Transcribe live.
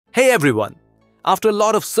Hey everyone! After a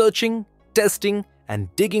lot of searching, testing,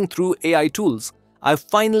 and digging through AI tools, I've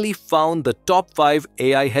finally found the top 5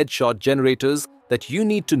 AI headshot generators that you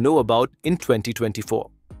need to know about in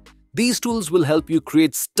 2024. These tools will help you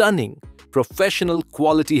create stunning, professional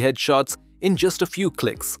quality headshots in just a few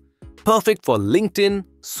clicks, perfect for LinkedIn,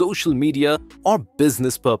 social media, or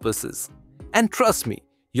business purposes. And trust me,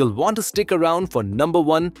 you'll want to stick around for number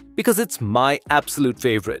 1 because it's my absolute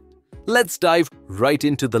favorite. Let's dive right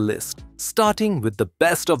into the list, starting with the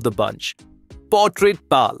best of the bunch, Portrait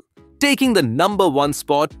Pal. Taking the number 1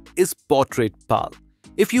 spot is Portrait Pal.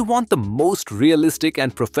 If you want the most realistic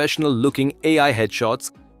and professional-looking AI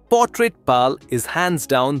headshots, Portrait Pal is hands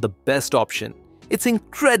down the best option. It's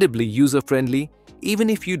incredibly user-friendly, even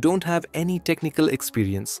if you don't have any technical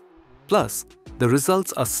experience. Plus, the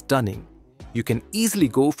results are stunning. You can easily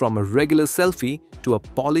go from a regular selfie to a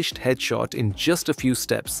polished headshot in just a few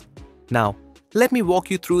steps. Now, let me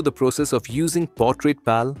walk you through the process of using Portrait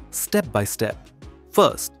Pal step by step.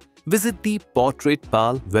 First, visit the Portrait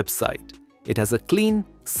Pal website. It has a clean,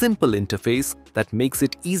 simple interface that makes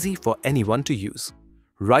it easy for anyone to use.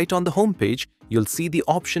 Right on the homepage, you'll see the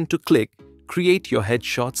option to click Create Your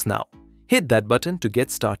Headshots Now. Hit that button to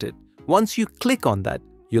get started. Once you click on that,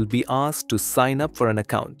 you'll be asked to sign up for an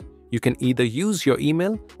account. You can either use your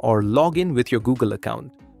email or log in with your Google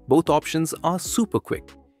account. Both options are super quick.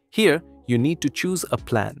 Here, you need to choose a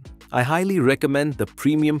plan. I highly recommend the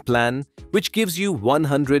premium plan, which gives you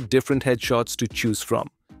 100 different headshots to choose from.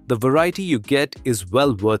 The variety you get is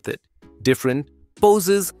well worth it. Different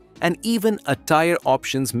poses and even attire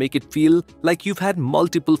options make it feel like you've had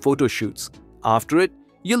multiple photo shoots. After it,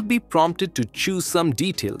 you'll be prompted to choose some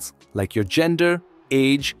details like your gender,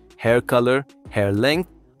 age, hair color, hair length,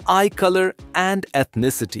 eye color, and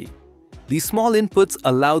ethnicity. These small inputs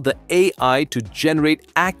allow the AI to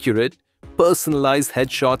generate accurate, personalized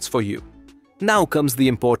headshots for you. Now comes the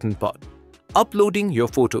important part, uploading your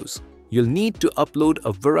photos. You'll need to upload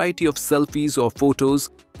a variety of selfies or photos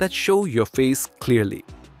that show your face clearly.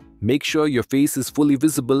 Make sure your face is fully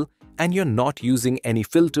visible and you're not using any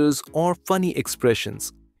filters or funny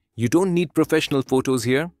expressions. You don't need professional photos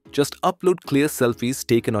here, just upload clear selfies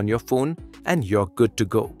taken on your phone and you're good to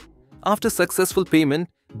go. After successful payment,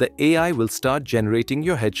 the AI will start generating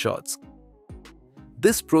your headshots.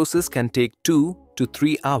 This process can take 2 to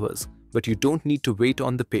 3 hours, but you don't need to wait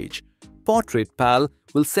on the page. Portrait Pal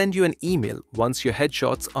will send you an email once your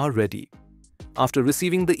headshots are ready. After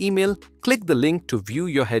receiving the email, click the link to view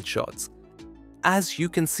your headshots. As you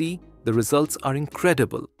can see, the results are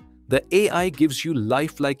incredible. The AI gives you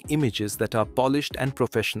lifelike images that are polished and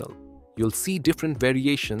professional. You'll see different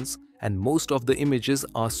variations, and most of the images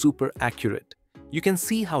are super accurate. You can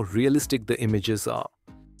see how realistic the images are.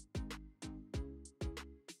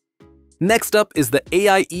 Next up is the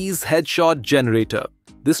AI Ease Headshot Generator.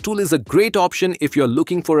 This tool is a great option if you're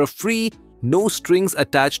looking for a free,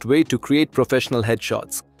 no-strings-attached way to create professional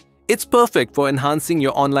headshots. It's perfect for enhancing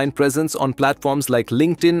your online presence on platforms like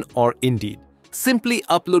LinkedIn or Indeed. Simply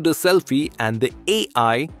upload a selfie and the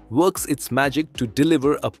AI works its magic to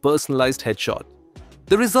deliver a personalized headshot.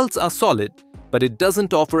 The results are solid, but it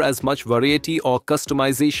doesn't offer as much variety or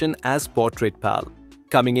customization as Portrait Pal.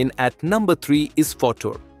 Coming in at number 3 is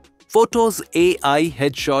Photor. Photor's AI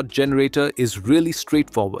headshot generator is really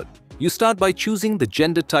straightforward. You start by choosing the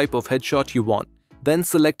gender type of headshot you want, then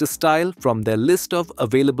select a style from their list of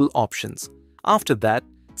available options. After that,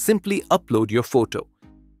 simply upload your photo.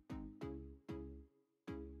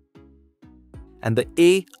 And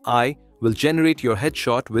the AI will generate your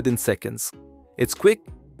headshot within seconds. It's quick,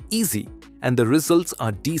 easy, and the results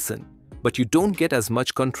are decent, but you don't get as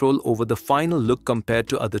much control over the final look compared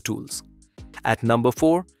to other tools. At number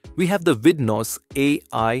 4, we have the Vidnos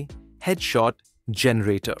AI Headshot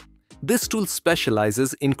Generator. This tool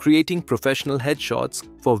specializes in creating professional headshots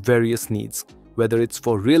for various needs, whether it's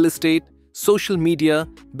for real estate, social media,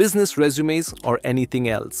 business resumes, or anything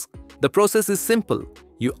else. The process is simple.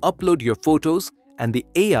 You upload your photos and the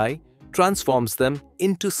AI transforms them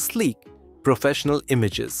into sleek, professional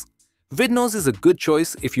images. Vidnos is a good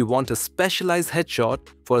choice if you want a specialized headshot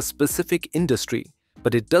for a specific industry,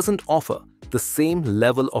 but it doesn't offer the same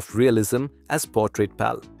level of realism as Portrait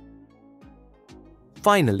Pal.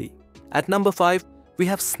 Finally, at number 5, we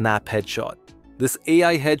have Snap Headshot. This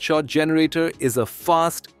AI headshot generator is a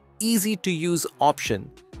fast, easy-to-use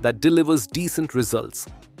option that delivers decent results.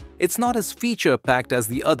 It's not as feature-packed as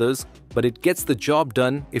the others, but it gets the job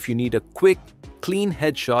done if you need a quick, clean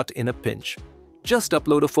headshot in a pinch. Just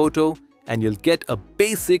upload a photo and you'll get a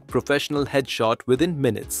basic professional headshot within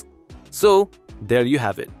minutes. So, there you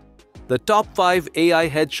have it. The top 5 AI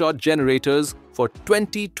headshot generators for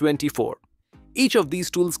 2024. Each of these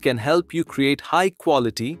tools can help you create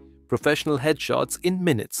high-quality, professional headshots in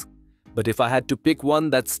minutes. But if I had to pick one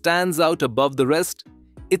that stands out above the rest,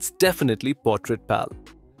 it's definitely Portrait Pal.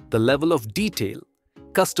 The level of detail,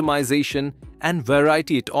 customization, and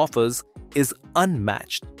variety it offers is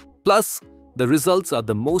unmatched. Plus, the results are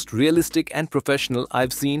the most realistic and professional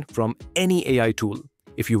I've seen from any AI tool.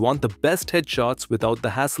 If you want the best headshots without the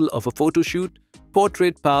hassle of a photo shoot,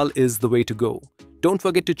 Portrait Pal is the way to go. Don't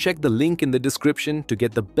forget to check the link in the description to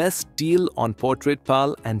get the best deal on Portrait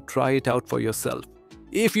Pal and try it out for yourself.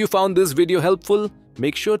 If you found this video helpful,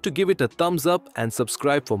 make sure to give it a thumbs up and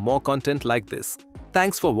subscribe for more content like this.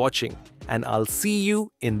 Thanks for watching, and I'll see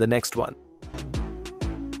you in the next one.